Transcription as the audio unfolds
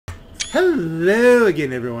Hello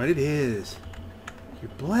again, everyone. It is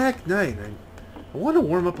your Black Knight. I want to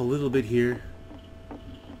warm up a little bit here.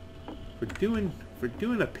 We're doing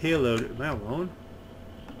a payload. Am I alone?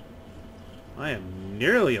 I am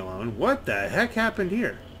nearly alone. What the heck happened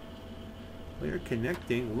here? Player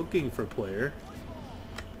connecting, looking for player.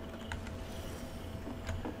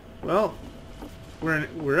 Well,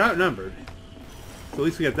 we're outnumbered. So at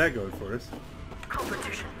least we got that going for us.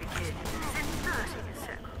 Competition begins in 30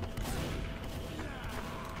 seconds.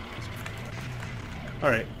 All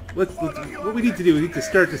right, let's. What we need to do, we need to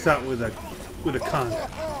start this out with a conga.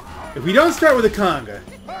 If we don't start with a conga,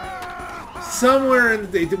 somewhere in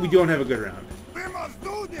the, we don't have a good round.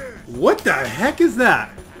 What the heck is that?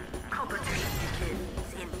 Competition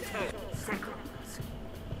begins in 10 seconds.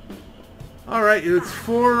 All right, it's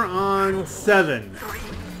 4 on 7. 3,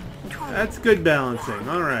 2, That's good balancing.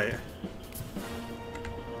 All right.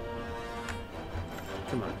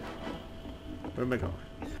 Come on. Where am I going?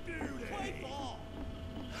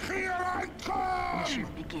 Here I come! mission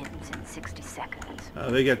begins in 60 seconds. Oh,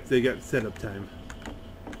 they got setup time.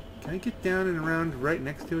 Can I get down and around right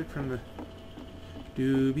next to it from the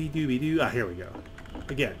doobie doobie doo? Ah, here we go.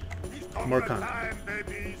 Again, more content. Time,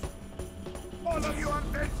 babies. All of you are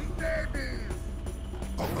dancing babies!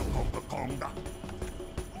 Conga, conga, conga.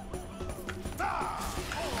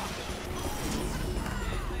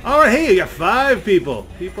 All right, hey, you got 5 people.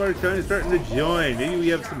 People are starting to join. Maybe we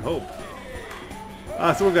have some hope.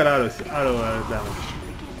 Ah, someone got auto balance.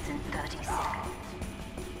 Begins in 30 seconds.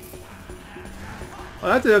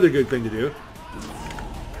 Well, that's another good thing to do.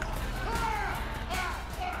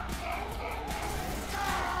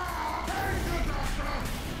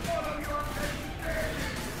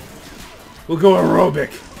 We'll go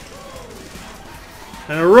aerobic.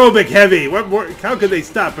 An aerobic heavy. What more? How could they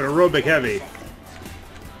stop an aerobic heavy? 5,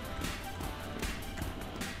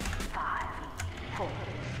 4,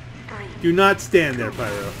 3, Do not stand there,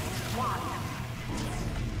 Pyro.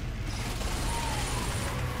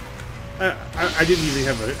 1. I didn't even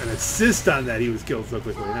have an assist on that. He was killed so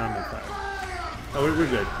quickly. Now I'm at 5. Oh, we're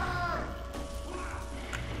good.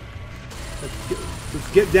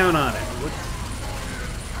 Let's get down on it.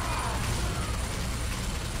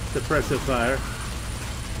 Suppressive fire.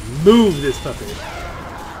 Move this puppy.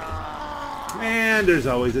 And there's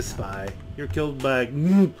always a spy. You're killed by... I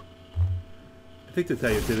think that's how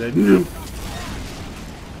you say that.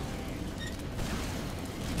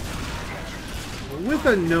 With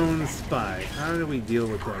a known spy, how do we deal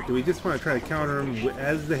with that? Do we just want to try to counter him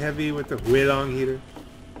as the heavy with the Huidong heater?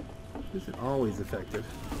 Isn't always effective.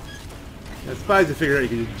 Now, spies have figured out you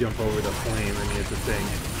can just jump over the flame and get the thing.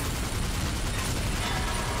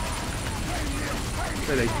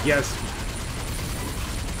 But I guess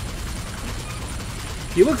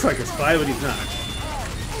he looks like a spy, but he's not.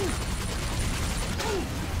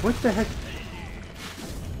 What the heck?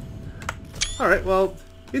 Alright, well,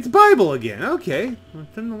 it's Bible again. Okay.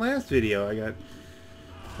 From the last video I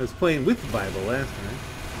was playing with Bible last time.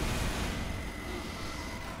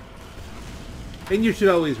 And you should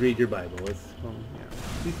always read your Bible. Well, yeah,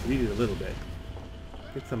 at least read it a little bit.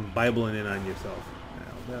 Get some Bibling in on yourself.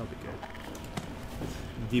 That'll be good. Let's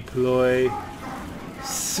deploy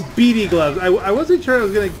Speedy Gloves. I wasn't sure I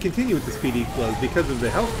was going to continue with the Speedy Gloves because of the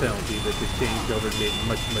health penalty that they changed over and made it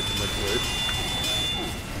much, much, much worse.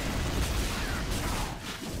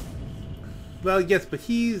 Well, yes, but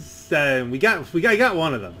he's we got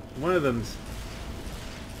one of them. One of them's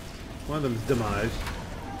demised.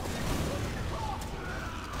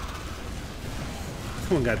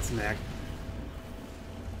 Someone got smacked.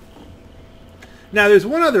 Now, there's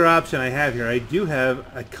one other option I have here. I do have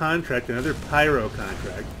a contract, another pyro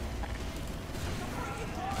contract.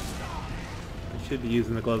 I should be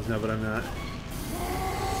using the gloves now, but I'm not.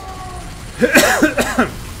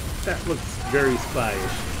 That looks very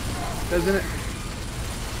spy-ish, doesn't it?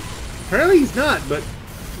 Apparently he's not, but...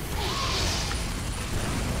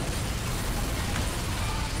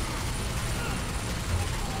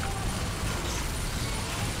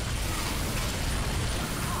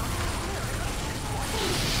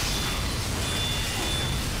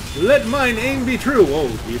 Let mine aim be true! Whoa,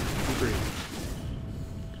 deep breathe.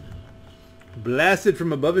 Blasted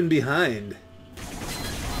from above and behind.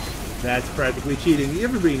 That's practically cheating.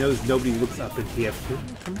 Everybody knows nobody looks up in TF2.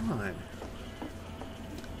 Come on.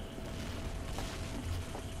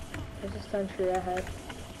 There's a sentry ahead.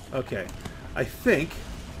 Okay. I think,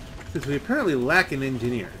 since we apparently lack an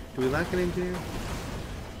engineer. Do we lack an engineer?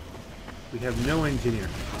 We have no engineer.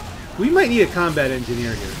 We might need a combat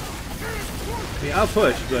engineer here. I mean, I'll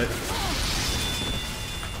push, but...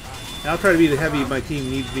 I'll try to be the heavy my team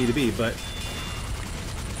needs me to be, but...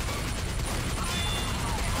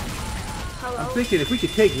 I'm thinking if we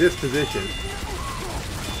could take this position.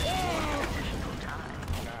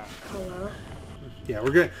 Hello? Yeah,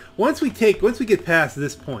 we're gonna once we get past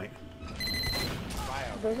this point.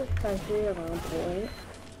 There's a country around point.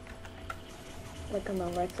 Like on the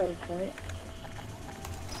right side of point.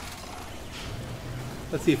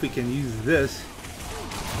 Let's see if we can use this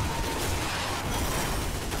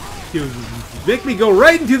to make me go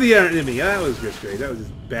right into the enemy. That was just great. That was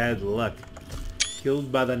just bad luck.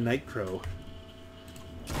 Killed by the night crow.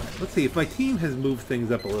 Let's see if my team has moved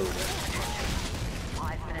things up a little bit.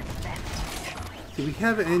 5 minutes left. See, we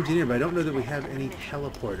have an engineer, but I don't know that we have any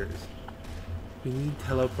teleporters. We need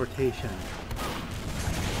teleportation.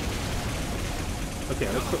 Okay,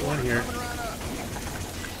 let's put one here.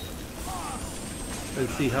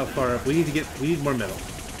 Let's see how far up. We need more metal.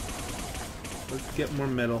 Let's get more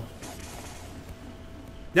metal.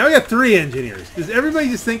 Now we got 3 engineers. Is everybody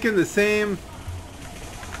just thinking the same?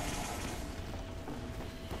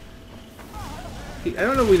 I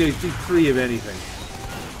don't know if we need to do 3 of anything.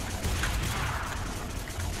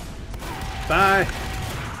 Spy.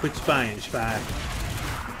 Quit spying, spy.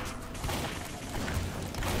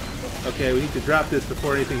 Okay, we need to drop this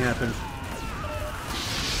before anything happens.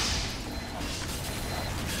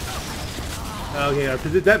 Okay,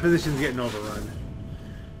 that position's getting overrun.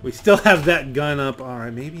 We still have that gun up.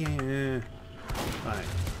 Alright, maybe... Fine.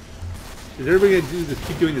 Is everybody going to do this,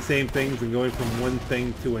 keep doing the same things and going from one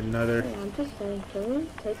thing to another? Yeah, I'm just saying, can we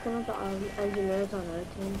take one of the engineers on our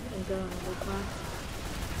team and go on the class?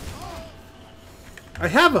 I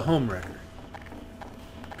have a home wrecker.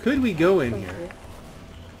 Could we go in here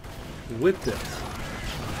with this?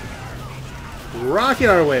 Rocket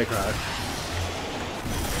our way across.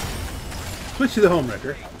 Switch to the home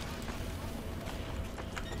wrecker.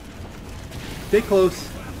 Stay close.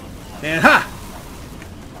 And ha!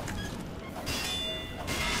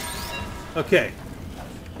 Okay.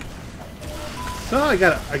 So I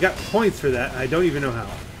got points for that. I don't even know how.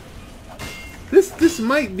 This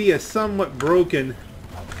might be a somewhat broken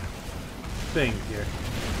thing here.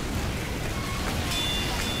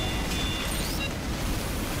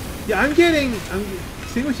 Yeah, I'm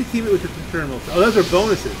distinguish your teammate with the terminals. Oh, those are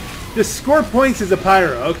bonuses. Just score points as a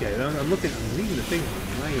pyro. Okay, I'm reading the thing.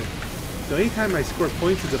 So anytime I score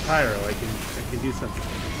points as a pyro, I can do something.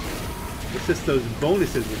 It's just those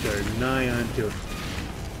bonuses which are nigh onto.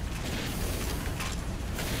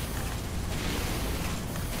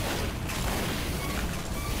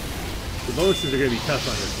 The bonuses are going to be tough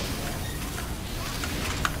on this one.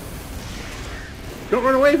 Don't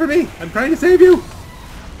run away from me! I'm trying to save you!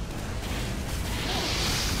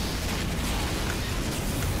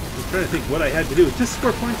 I'm trying to think what I had to do. Just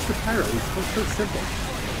score points to pyro. It's so simple.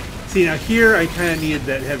 See, now here I kind of needed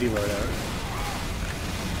that heavy loadout.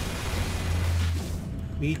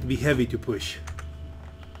 We need to be heavy to push.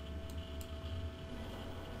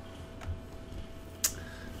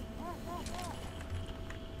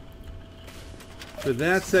 For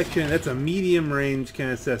that section, that's a medium range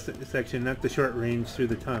kind of section, not the short range through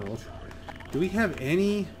the tunnels. Do we have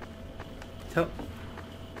any...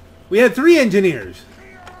 We had 3 engineers!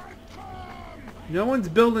 No one's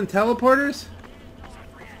building teleporters?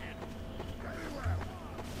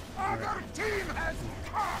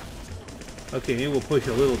 Okay, maybe we'll push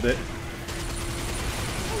a little bit.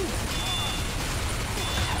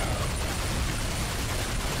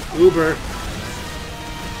 Uber.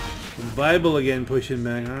 Bible again pushing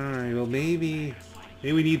back. Alright, well maybe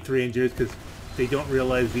we need 3 engineers because they don't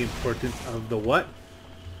realize the importance of the what?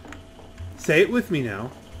 Say it with me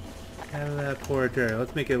now. Teleporter.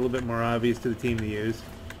 Let's make it a little bit more obvious to the team to use.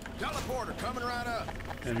 Teleporter coming right up.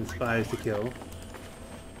 And the spies to kill.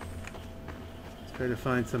 Let's try to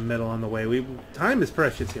find some metal on the way. Time is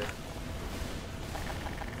precious here.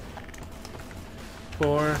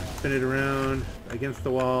 4. Spin it around. Against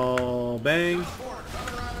the wall. Bang.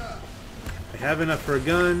 I have enough for a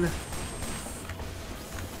gun.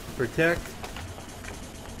 Protect.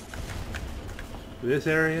 This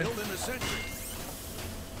area.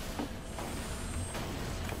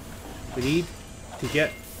 We need to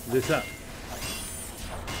get this up.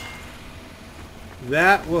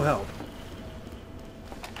 That will help.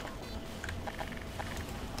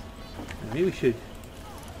 Maybe we should...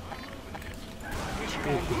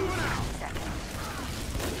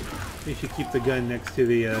 We should keep the gun next to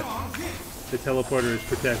the teleporter is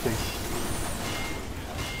protecting.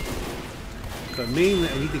 But mainly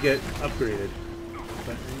I need to get upgraded.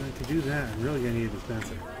 But to do that, I'm really going to need a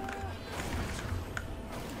dispenser.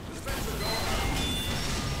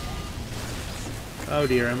 Oh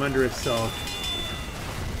dear, I'm under assault.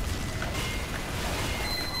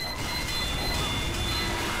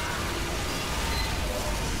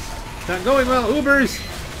 Not going well, Ubers!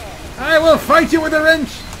 I will fight you with a wrench!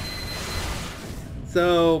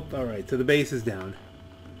 So, alright, so the base is down.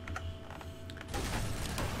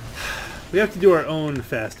 We have to do our own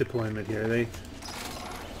fast deployment here.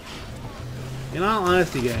 In all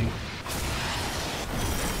honesty, gang,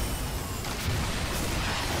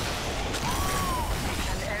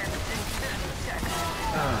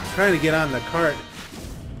 I'm trying to get on the cart.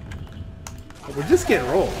 But we're just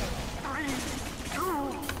getting rolled. 3, 2,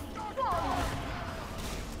 1.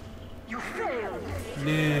 You failed.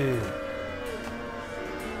 Nah.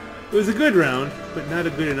 It was a good round, but not a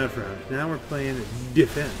good enough round. Now we're playing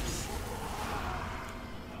defense.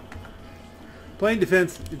 Playing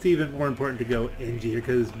defense, it's even more important to go NG here,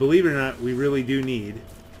 because believe it or not, we really do need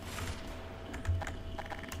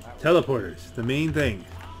teleporters. The main thing.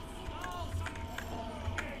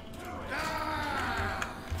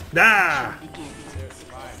 Ah!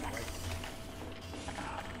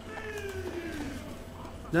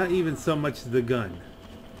 Not even so much the gun.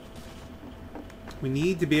 We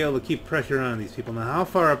need to be able to keep pressure on these people. Now, how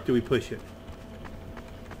far up do we push it?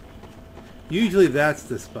 Usually that's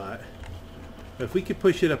the spot. But if we could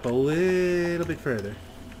push it up a little bit further.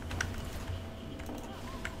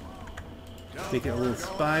 Make it a little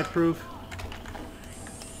spy-proof.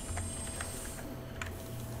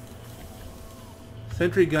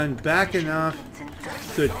 Sentry gun back enough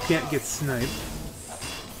so it can't get sniped.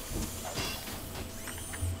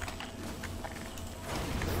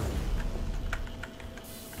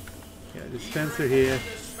 Yeah, dispenser here.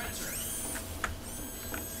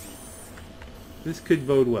 This could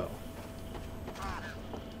bode well.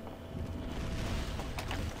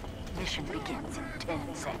 Mission begins in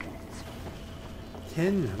 10 seconds.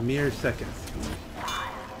 10 mere seconds.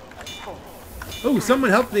 Oh, someone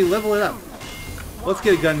help me level it up. Let's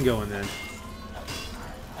get a gun going then.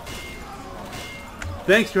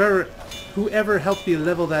 Thanks to whoever helped me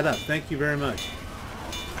level that up. Thank you very much.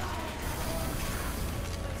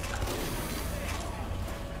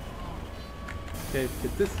 Okay,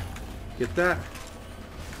 get this. Get that.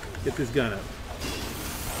 Get this gun up.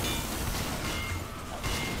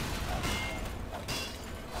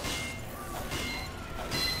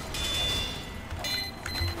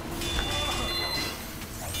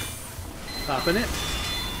 Popping it.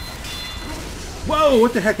 Whoa,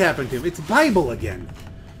 what the heck happened to him? It's Bible again.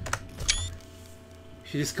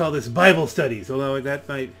 Should just call this Bible studies, although that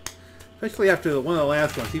might, especially after one of the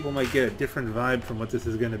last ones, people might get a different vibe from what this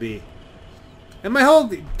is going to be. And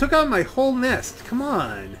took out my whole nest. Come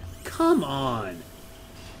on. Come on.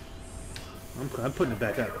 I'm putting it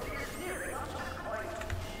back up.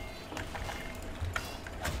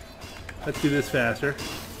 Let's do this faster.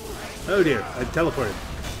 Oh dear, I teleported.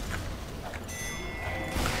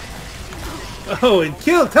 Oh, and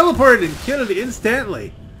teleported and killed it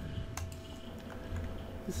instantly.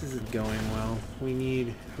 This isn't going well. We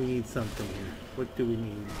need something here. What do we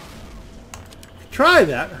need? Try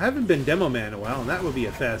that. I haven't been demo man in a while, and that would be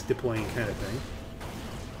a fast deploying kind of thing.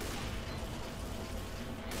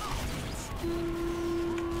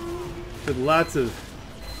 With lots of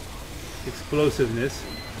explosiveness.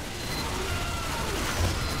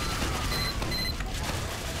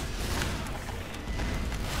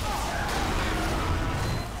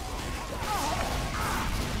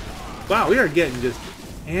 Wow, we are getting just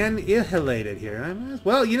annihilated here.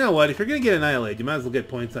 Well, you know what? If you're going to get annihilated, you might as well get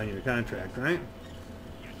points on your contract, right?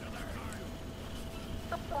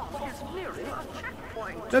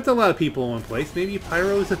 That's a lot of people in one place. Maybe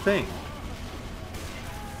pyro is a thing.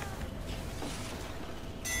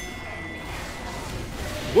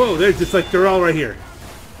 Whoa, they're just like, they're all right here.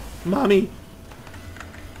 Mommy!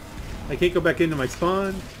 I can't go back into my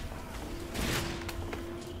spawn.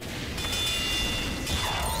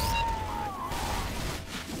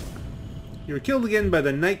 You were killed again by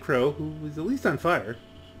the Night Crow, who was at least on fire.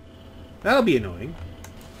 That'll be annoying.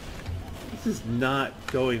 This is not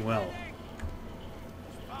going well.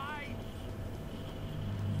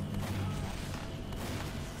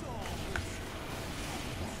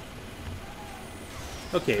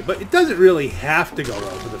 Okay, but it doesn't really have to go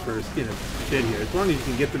well for the first, bit here, as long as you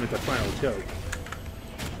can get them at the final choke.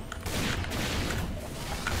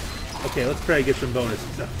 Okay, let's try to get some bonus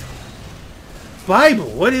stuff. Bible,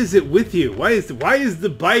 what is it with you? Why is the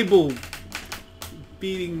Bible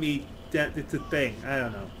beating me? That it's a thing. I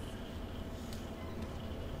don't know.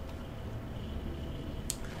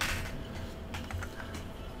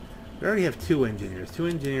 We already have 2 engineers. 2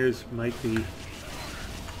 engineers might be.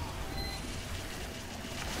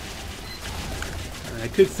 I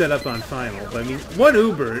could set up on final, but I mean, 1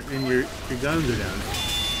 Uber and your guns are down.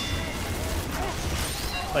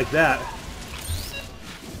 Like that.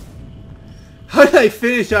 How did I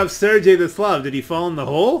finish off Sergei the Slav? Did he fall in the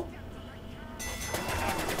hole?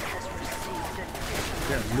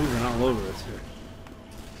 They're moving all over us here.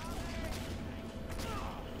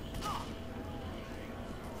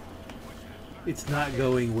 It's not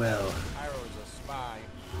going well. Pyro's a spy.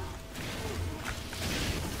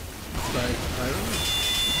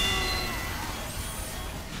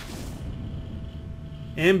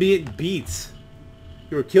 Ambient beats.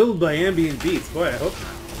 You were killed by ambient beats. Boy, I hope not.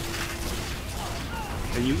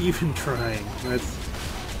 Are you even trying? That's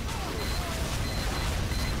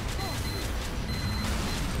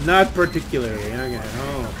not particularly. Okay.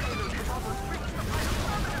 Oh.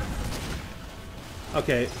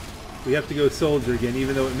 Okay. We have to go soldier again,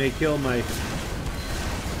 even though it may kill my...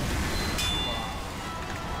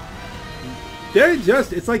 They're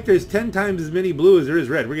just... It's like there's 10 times as many blue as there is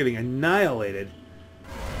red. We're getting annihilated.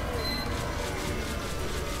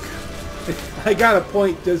 I got a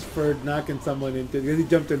point just for knocking someone into... Because he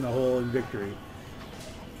jumped in the hole in victory.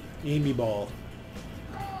 Amy ball.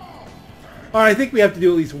 Alright, I think we have to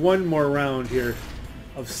do at least one more round here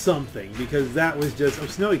of something. Because that was just... Oh,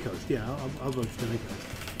 Snowycoast. Yeah, I'll vote Snowycoast.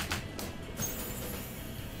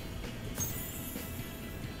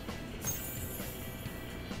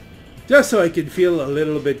 Just so I can feel a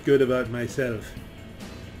little bit good about myself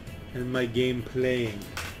and my game playing.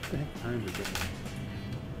 What the heck time is it?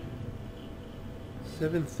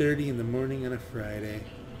 7:30 in the morning on a Friday.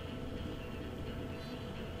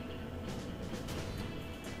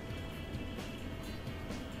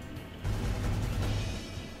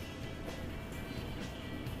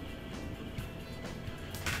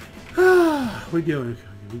 We're doing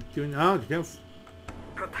oh, yes.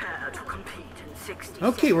 Prepare to compete in 60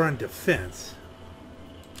 Okay, we're on defense.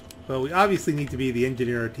 Well, we obviously need to be the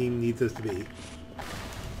engineer our team needs us to be.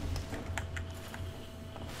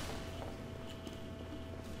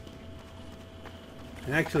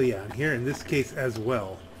 And actually, yeah, I'm here in this case as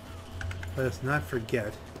well. Let us not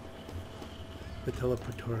forget the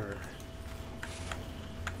teleporter.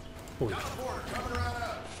 Oh, yeah.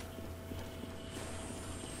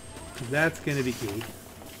 That's going to be key.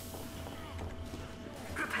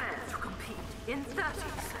 Prepare to compete in 30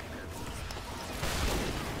 seconds.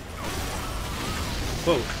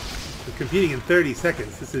 Whoa. We're competing in 30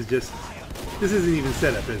 seconds. This isn't even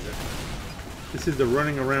set up, is it? This is the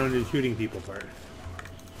running around and shooting people part.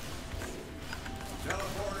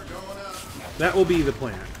 That will be the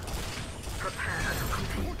plan. Prepare to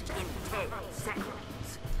compete in 10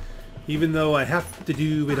 seconds. Even though I have to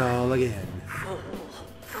do it all again. 4,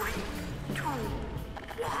 3, 2,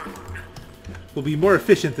 1. We'll be more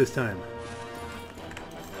efficient this time.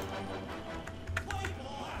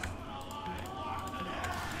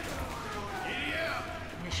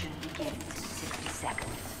 Mission begins in 60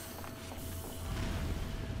 seconds.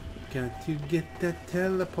 Got to get that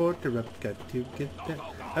teleporter up. Got to get that.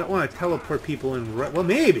 I don't want to teleport people in. Well,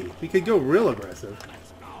 maybe we could go real aggressive,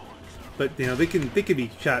 but you know they could be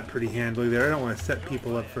shot pretty handily there. I don't want to set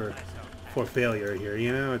people up for failure here.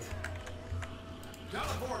 You know, it's.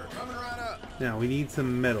 Now we need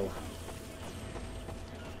some metal.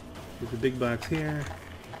 There's a big box here.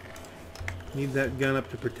 Need that gun up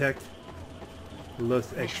to protect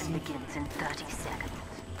Los Ex. Mission begins in 30 seconds.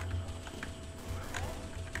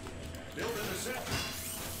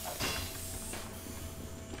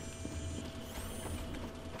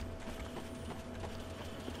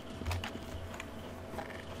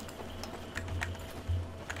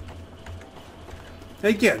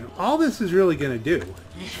 Again, all this is really going to do.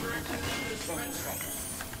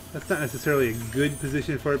 That's not necessarily a good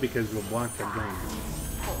position for it because we'll block the brain.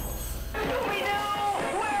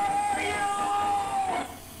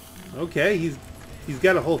 Okay, he's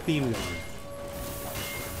got a whole theme going.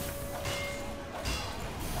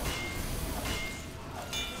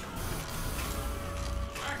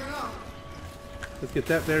 Let's get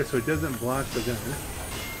that there so it doesn't block the gun.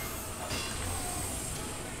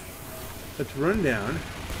 Let's run down,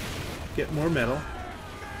 get more metal.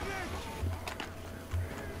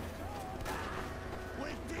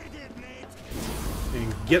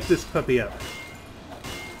 And get this puppy up.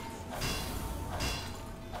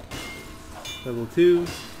 Level 2.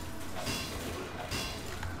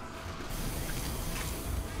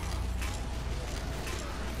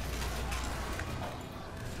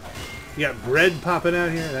 You got bread popping out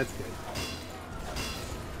here? That's good.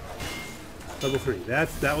 Level 3.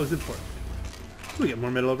 That was important. We get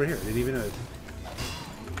more metal over here. I didn't even notice.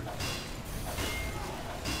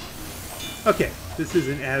 Okay, this is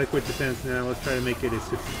an adequate defense now. Let's try to make it a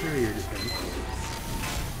superior defense.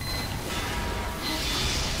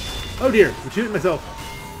 Oh dear, I'm shooting myself.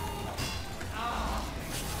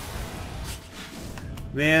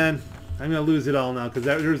 Man, I'm gonna lose it all now because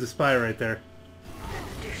there's a spy right there.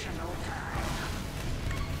 Additional time.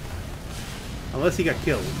 Unless he got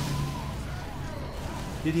killed.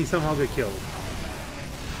 Did he somehow get killed?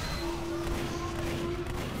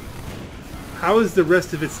 How is the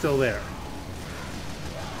rest of it still there?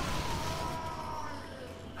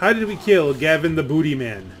 How did we kill Gavin the Booty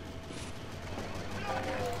Man?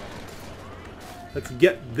 Let's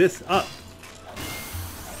get this up.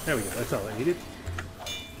 There we go. That's all I needed.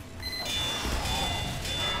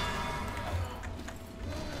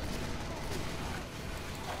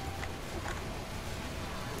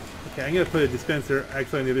 Okay, I'm going to put a dispenser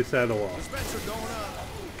actually on the other side of the wall. Dispenser going up.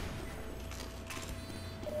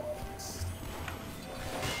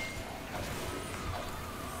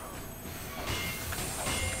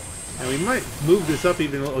 And we might move this up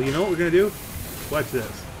even a little. You know what we're going to do? Watch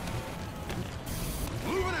this.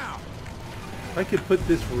 Moving out. If I could put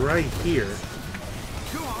this right here,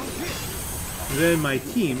 Come on, hit. then my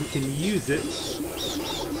team can use it.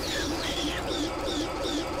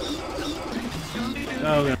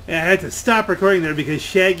 Oh, no. And I had to stop recording there because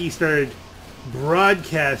Shaggy started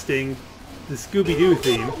broadcasting the Scooby-Doo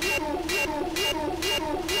theme.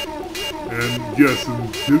 And yes,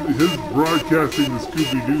 and his broadcasting the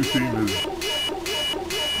Scooby-Doo theme is...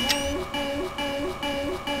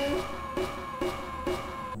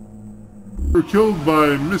 We're killed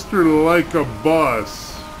by Mr. Like a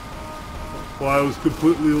Boss. While I was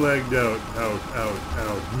completely lagged out.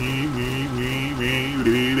 Out. Me.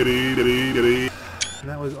 And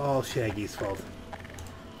that was all Shaggy's fault.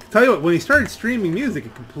 Tell you what, when he started streaming music,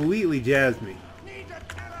 it completely jazzed me.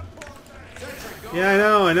 Yeah,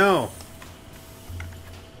 I know.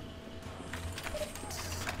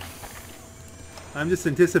 I'm just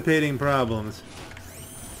anticipating problems.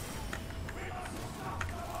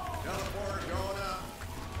 Teleport going up.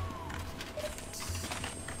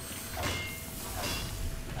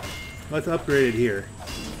 Let's upgrade it here.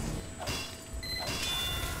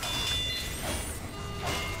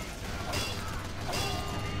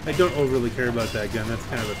 I don't overly care about that gun. That's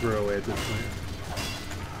kind of a throwaway at this point.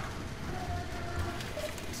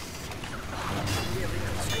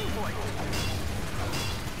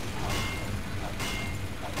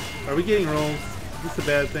 Are we getting rolls? Is this a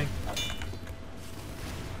bad thing?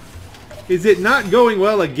 Is it not going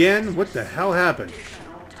well again? What the hell happened?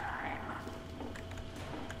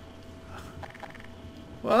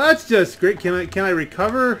 Well, that's just great. Can I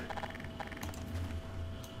recover?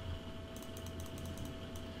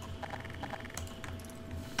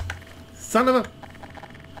 Son of a...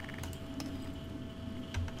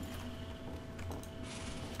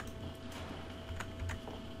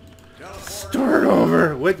 Start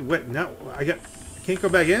over. What? No, I can't go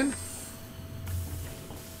back in?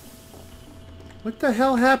 What the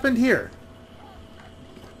hell happened here?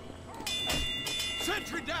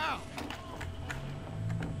 Sentry down.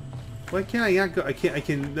 Why can't I not go? I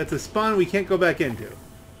can. That's a spawn we can't go back into.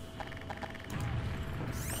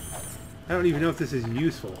 I don't even know if this is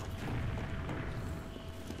useful.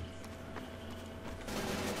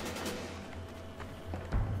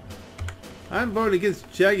 I'm voting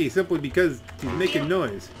against Shaggy simply because he's making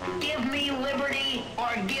noise. Give me liberty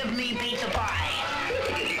or give me pizza pie.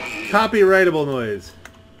 Copyrightable noise.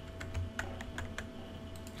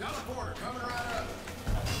 Teleporter coming right up.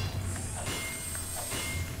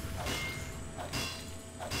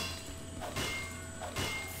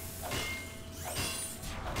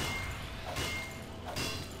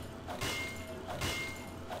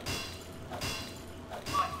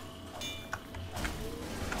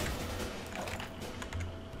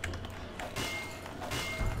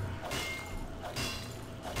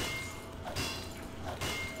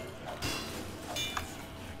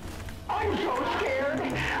 I'm so scared.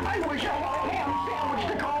 I wish I had a ham sandwich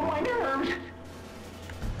to calm my nerves.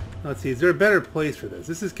 Let's see, is there a better place for this?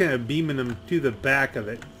 This is kind of beaming them to the back of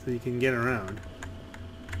it so you can get around.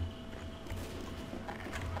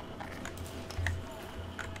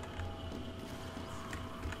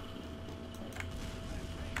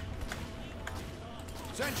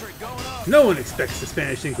 Sentry going up. No one expects the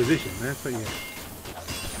Spanish Inquisition. That's what you...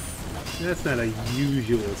 That's not a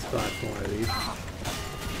usual spot for one of these.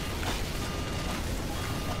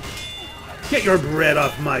 Get your bread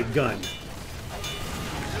off my gun!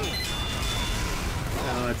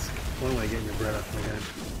 Oh, that's one way of getting your bread off my gun.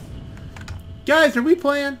 Guys, are we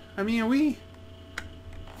playing? I mean, are we...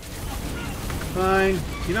 Fine.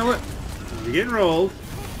 You know what? You're getting rolled.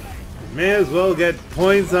 You may as well get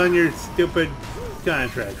points on your stupid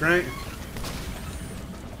contract, right?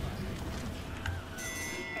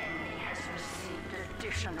 Enemy has received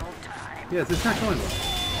additional time. Yes, it's not going well.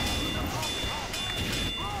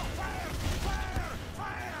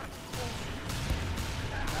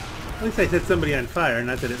 At least I set somebody on fire,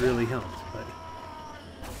 not that it really helped, but...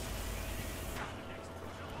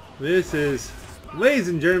 This is... Lays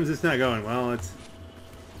and germs, it's not going well. It's...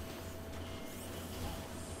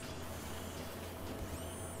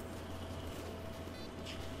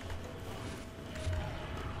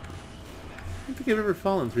 I don't think I've ever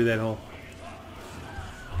fallen through that hole.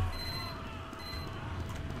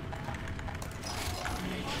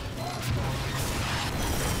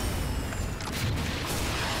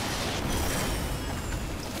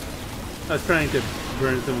 I was trying to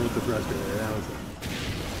burn someone with the thruster there. That was it.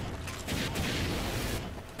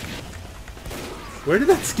 Where did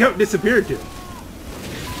that scout disappear to?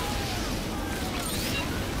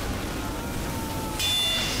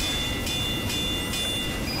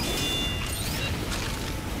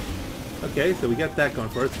 Okay, so we got that going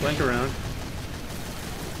for us. Flank around.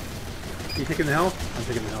 You taking the health? I'm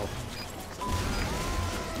taking the health.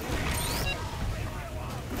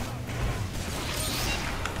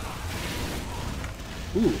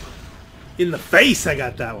 Ooh, in the face! I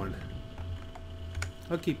got that one.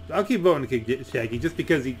 I'll keep voting to kick Shaggy just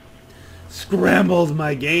because he scrambled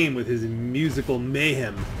my game with his musical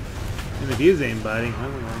mayhem. And if he is aimbotting, I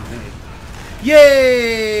don't know anything.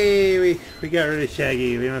 Yay! We got rid of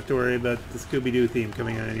Shaggy. We don't have to worry about the Scooby-Doo theme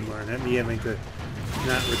coming on anymore, and me having to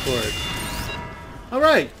not record. All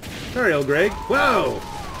right, sorry, old Greg. Whoa!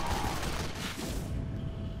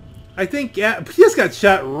 I think, yeah, he just got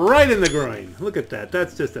shot right in the groin. Look at that.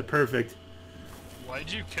 That's just a perfect... Why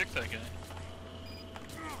did you kick that guy?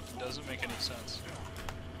 It doesn't make any sense.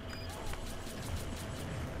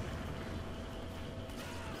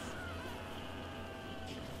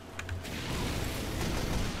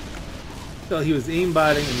 Well, he was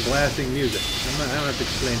aimbotting and blasting music. I don't have to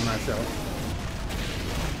explain myself.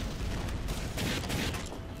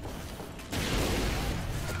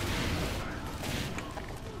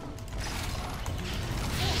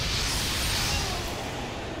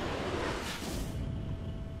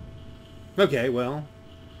 Okay, well.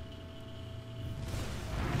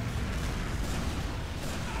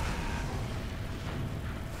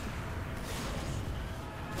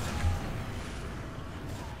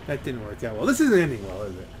 That didn't work out well. This isn't ending well,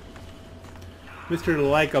 is it? Mr.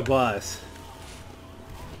 Like a Boss.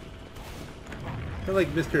 I feel like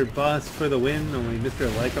Mr. Boss for the win, only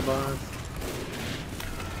Mr. Like a Boss.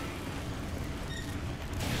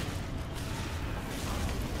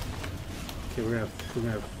 Okay, we're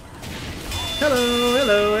gonna hello,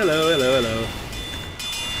 hello, hello, hello, hello.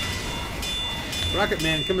 Rocket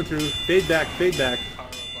Man coming through. Fade back, fade back.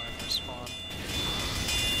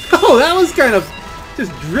 Oh, that was kind of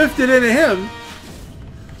just drifted into him.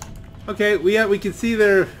 Okay, we can see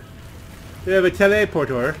they have a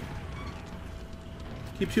teleporter.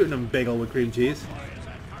 Keep shooting them, bagel with cream cheese.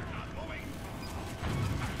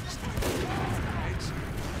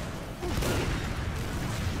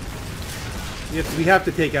 Yes, we have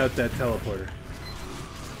to take out that teleporter.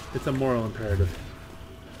 It's a moral imperative.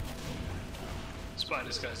 Spy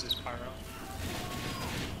disguised as pyro.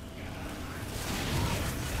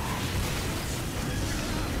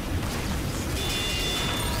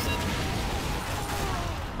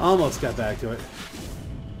 Almost got back to it.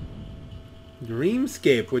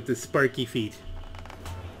 Dreamscape with the sparky feet.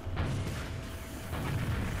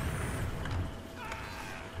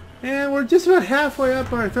 And we're just about halfway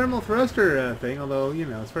up our thermal thruster thing, although, you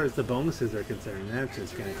know, as far as the bonuses are concerned, that's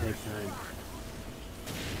just going to take time.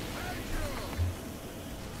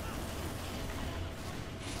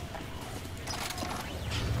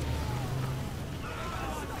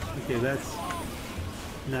 Okay, that's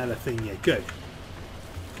not a thing yet. Good.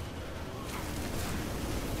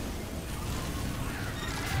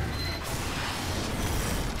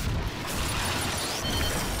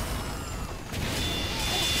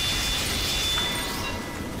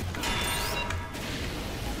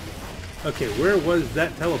 Okay, where was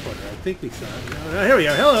that teleporter? I think we saw it. Oh, here we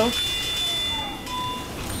are. Hello!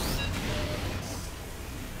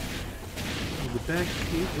 The back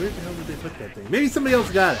seat. Where the hell did they put that thing? Maybe somebody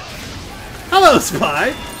else got it. Hello,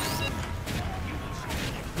 Spy!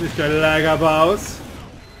 Mr. Lagaboss.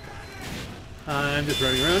 I'm just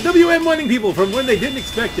running around. WM winning people from when they didn't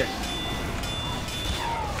expect it.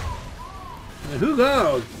 And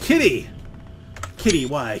Hugo! Kitty! Kitty,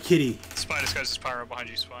 why? Kitty. Spy disguised as pyro behind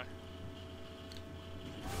you, Spy.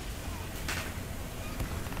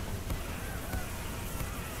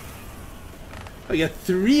 Oh, you got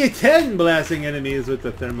 3 of 10 blasting enemies with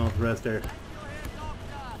the thermal thruster.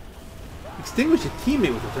 Extinguish a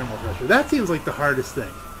teammate with the thermal thruster. That seems like the hardest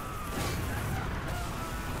thing.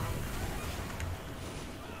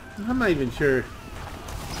 I'm not even sure.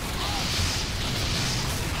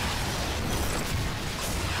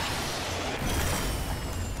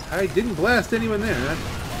 I didn't blast anyone there.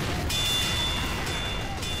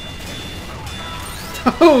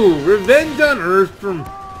 Oh, Revenge on Earth from...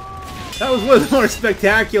 That was one of the more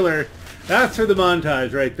spectacular. That's for the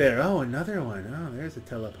montage right there. Oh, another one. Oh, there's a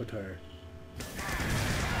teleporter.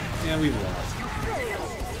 Yeah, we've lost.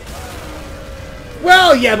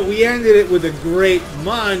 Well, yeah, but we ended it with a great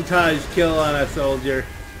montage kill on a soldier.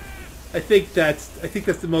 I think that's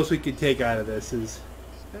the most we could take out of this. Is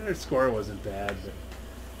our score wasn't bad, but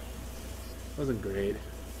it wasn't great.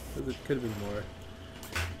 It could have been more.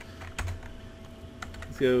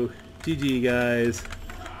 Let's go. GG, guys.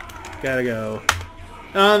 Gotta go.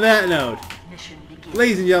 On that note,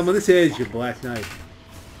 ladies and gentlemen, this is your Black Knight.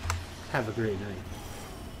 Have a great night.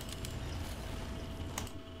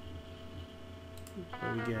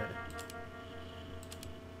 What do we get?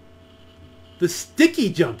 The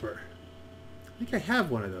sticky jumper. I think I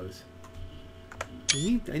have one of those. I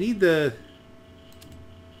need the...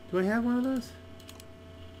 Do I have one of those?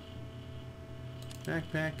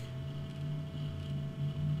 Backpack.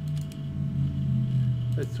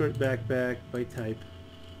 Let's sort backpack by type.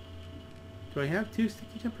 Do I have 2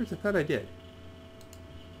 sticky jumpers? I thought I did.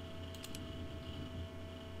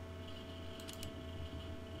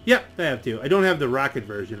 Yep, I have 2. I don't have the rocket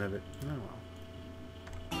version of it. Oh well.